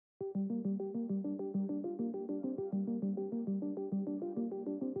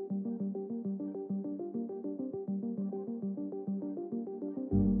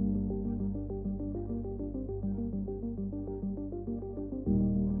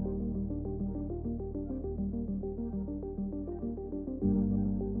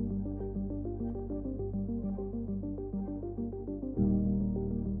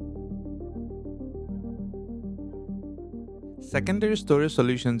Secondary storage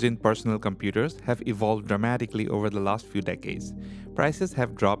solutions in personal computers have evolved dramatically over the last few decades. Prices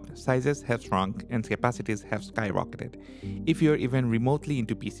have dropped, sizes have shrunk, and capacities have skyrocketed. If you're even remotely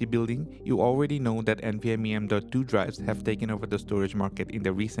into PC building, you already know that NVMe M.2 drives have taken over the storage market in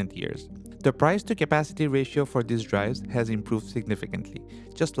the recent years. The price to capacity ratio for these drives has improved significantly.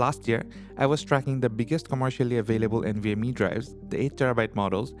 Just last year, I was tracking the biggest commercially available NVMe drives, the 8TB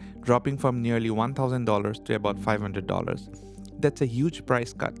models, dropping from nearly $1,000 to about $500. That's a huge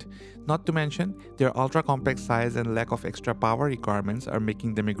price cut. Not to mention, their ultra-compact size and lack of extra power requirements are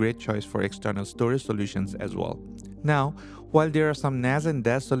making them a great choice for external storage solutions as well. Now, while there are some NAS and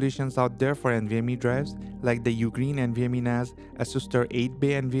DAS solutions out there for NVMe drives, like the Ugreen NVMe NAS, Asustor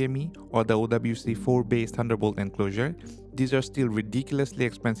 8-bay NVMe, or the OWC 4-bay Thunderbolt enclosure, these are still ridiculously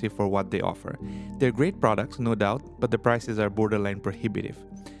expensive for what they offer. They're great products, no doubt, but the prices are borderline prohibitive.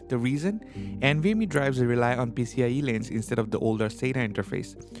 The reason? NVMe drives rely on PCIe lanes instead of the older SATA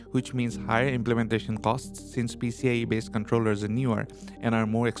interface, which means higher implementation costs since PCIe-based controllers are newer and are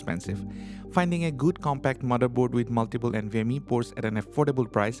more expensive. Finding a good compact motherboard with multiple NVMe ports at an affordable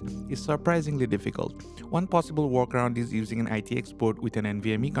price is surprisingly difficult. One possible workaround is using an ITX board with an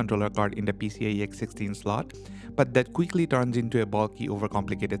NVMe controller card in the PCIe X16 slot, but that quickly turns into a bulky,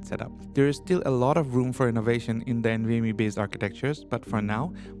 overcomplicated setup. There is still a lot of room for innovation in the NVMe-based architectures, but for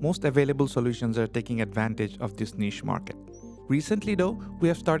now, most available solutions are taking advantage of this niche market. Recently though, we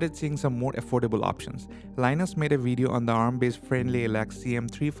have started seeing some more affordable options. Linus made a video on the ARM-based friendly Elax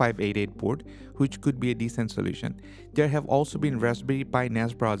CM3588 board, which could be a decent solution. There have also been Raspberry Pi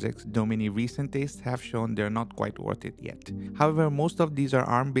NAS projects, though many recent tests have shown they're not quite worth it yet. However, most of these are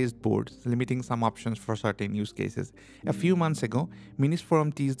ARM-based boards, limiting some options for certain use cases. A few months ago,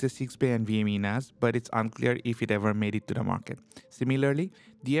 Minisforum teased the 6-bay NVMe NAS, but it's unclear if it ever made it to the market. Similarly,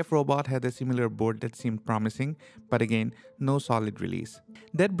 DF Robot had a similar board that seemed promising, but again, no solid release.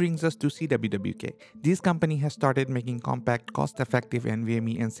 That brings us to CWWK. This company has started making compact, cost-effective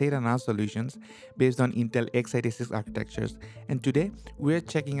NVMe and SATA NAS solutions based on Intel x86 architectures, and today we're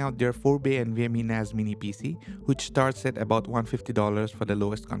checking out their 4-bay NVMe NAS mini PC, which starts at about $150 for the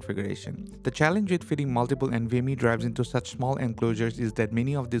lowest configuration. The challenge with fitting multiple NVMe drives into such small enclosures is that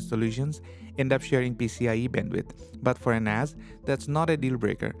many of these solutions end up sharing PCIe bandwidth, but for a NAS, that's not a deal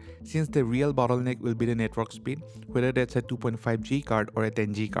breaker, since the real bottleneck will be the network speed, whether that's a 2.5G card or a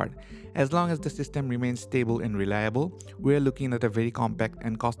 10G card. As long as the system remains stable and reliable, we're looking at a very compact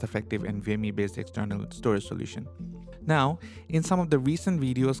and cost-effective NVMe-based external storage solution. Now, in some of the recent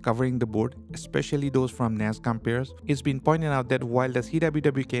videos covering the board, especially those from NAS Compares, it's been pointed out that while the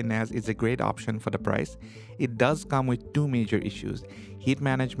CWWK NAS is a great option for the price, it does come with two major issues: heat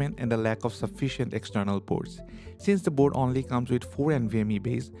management and the lack of sufficient external ports. Since the board only comes with 4 NVMe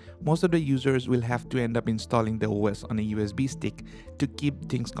bays, most of the users will have to end up installing the OS on a USB stick to keep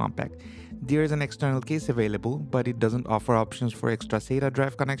things compact. There is an external case available, but it doesn't offer options for extra SATA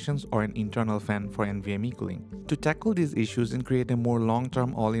drive connections or an internal fan for NVMe cooling. To tackle these issues and create a more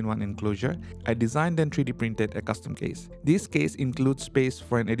long-term all-in-one enclosure, I designed and 3D printed a custom case. This case includes space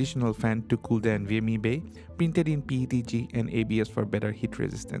for an additional fan to cool the NVMe bay, printed in PETG and ABS for better heat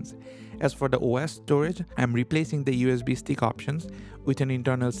resistance. As for the OS storage, I'm replacing the USB stick options with an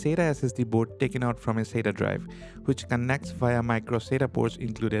internal SATA SSD board taken out from a SATA drive, which connects via micro SATA ports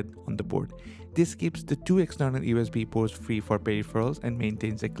included on the board. This keeps the 2 external USB ports free for peripherals and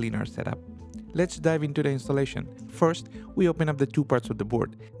maintains a cleaner setup. Let's dive into the installation. First, we open up the 2 parts of the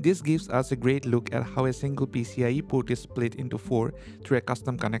board. This gives us a great look at how a single PCIe port is split into 4 through a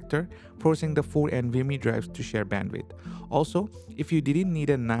custom connector, forcing the 4 NVMe drives to share bandwidth. Also, if you didn't need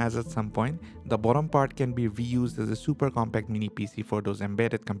a NAS at some point, the bottom part can be reused as a super compact mini PC for those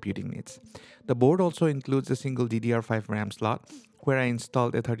embedded computing needs. The board also includes a single DDR5 RAM slot, where I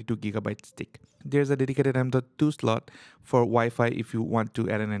installed a 32GB stick. There's a dedicated M.2 slot for Wi-Fi if you want to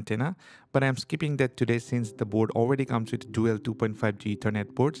add an antenna, but I'm skipping that today since the board already comes with dual 2.5G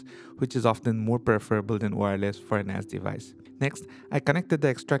Ethernet ports, which is often more preferable than wireless for a NAS device. Next, I connected the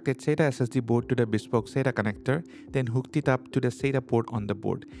extracted SATA SSD board to the bespoke SATA connector, then hooked it up to the SATA port on the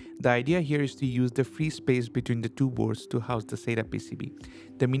board. The idea here is to use the free space between the 2 boards to house the SATA PCB.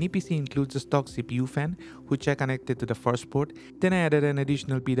 The mini PC includes a stock CPU fan, which I connected to the first port, then I added an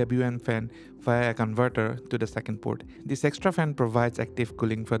additional PWM fan via a converter to the second port. This extra fan provides active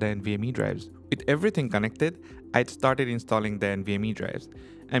cooling for the NVMe drives. With everything connected, I'd started installing the NVMe drives.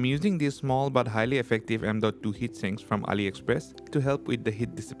 I'm using these small but highly effective M.2 heatsinks from AliExpress to help with the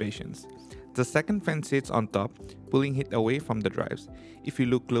heat dissipations. The second fan sits on top, pulling heat away from the drives. If you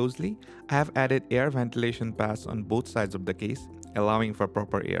look closely, I have added air ventilation paths on both sides of the case, allowing for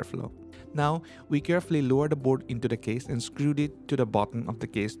proper airflow. Now, we carefully lower the board into the case and screwed it to the bottom of the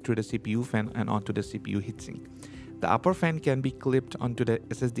case through the CPU fan and onto the CPU heatsink. The upper fan can be clipped onto the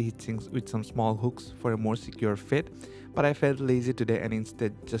SSD heatsinks with some small hooks for a more secure fit, but I felt lazy today and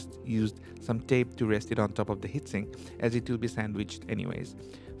instead just used some tape to rest it on top of the heatsink, as it will be sandwiched anyways.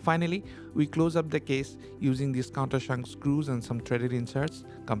 Finally, we close up the case using these countersunk screws and some threaded inserts,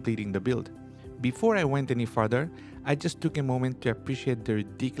 completing the build. Before I went any further, I just took a moment to appreciate the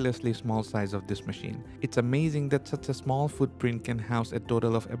ridiculously small size of this machine. It's amazing that such a small footprint can house a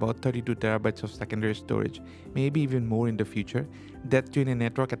total of about 32 terabytes of secondary storage, maybe even more in the future, that too in a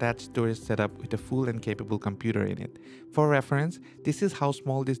network attached storage setup with a full and capable computer in it. For reference, this is how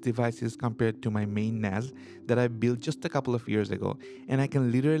small this device is compared to my main NAS that I built just a couple of years ago, and I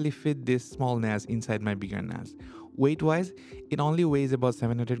can literally fit this small NAS inside my bigger NAS. Weight-wise, it only weighs about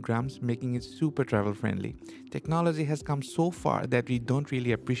 700 grams, making it super travel-friendly. Technology has come so far that we don't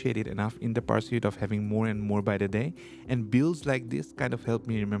really appreciate it enough in the pursuit of having more and more by the day, and builds like this kind of help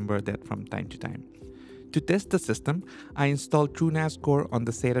me remember that from time to time. To test the system, I installed TrueNAS Core on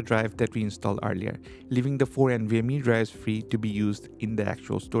the SATA drive that we installed earlier, leaving the 4 NVMe drives free to be used in the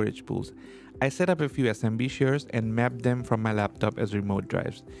actual storage pools. I set up a few SMB shares and mapped them from my laptop as remote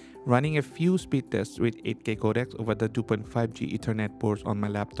drives, running a few speed tests with 8K codecs over the 2.5G Ethernet ports on my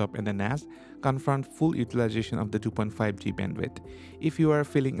laptop and the NAS confirmed full utilization of the 2.5G bandwidth. If you are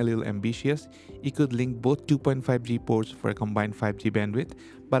feeling a little ambitious, you could link both 2.5G ports for a combined 5G bandwidth,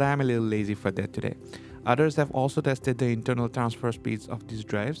 but I am a little lazy for that today. Others have also tested the internal transfer speeds of these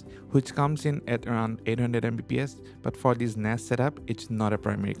drives, which comes in at around 800 Mbps, but for this NAS setup, it's not a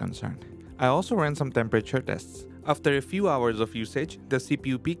primary concern. I also ran some temperature tests. After a few hours of usage, the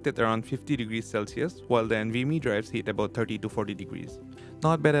CPU peaked at around 50 degrees Celsius, while the NVMe drives hit about 30 to 40 degrees.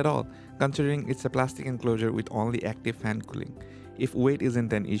 Not bad at all, considering it's a plastic enclosure with only active fan cooling. If weight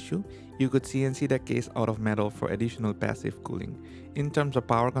isn't an issue, you could CNC the case out of metal for additional passive cooling. In terms of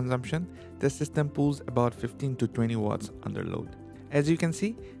power consumption, the system pulls about 15 to 20 watts under load. As you can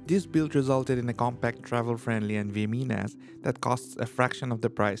see, this build resulted in a compact, travel-friendly NVMe NAS that costs a fraction of the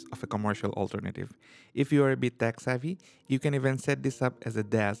price of a commercial alternative. If you are a bit tech-savvy, you can even set this up as a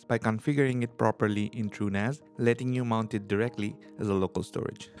DAS by configuring it properly in TrueNAS, letting you mount it directly as a local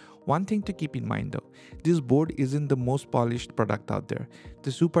storage. One thing to keep in mind though, this board isn't the most polished product out there.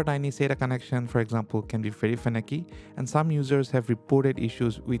 The super tiny SATA connection, for example, can be very finicky, and some users have reported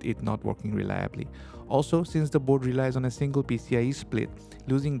issues with it not working reliably. Also, since the board relies on a single PCIe split,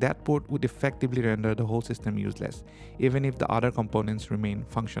 losing that port would effectively render the whole system useless, even if the other components remain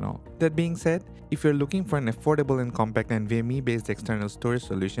functional. That being said, if you're looking for an affordable and compact NVMe-based external storage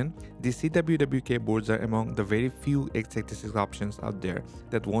solution, these CWWK boards are among the very few x86 options out there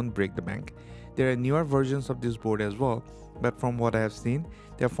that won't break the bank. There are newer versions of this board as well, but from what I have seen,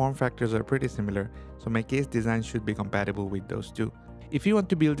 their form factors are pretty similar, so my case design should be compatible with those too. If you want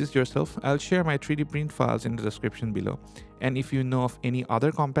to build this yourself, I'll share my 3D print files in the description below. And if you know of any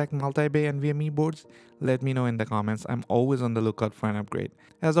other compact multi-bay NVMe boards, let me know in the comments. I'm always on the lookout for an upgrade.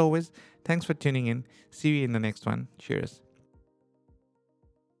 As always, thanks for tuning in. See you in the next one. Cheers.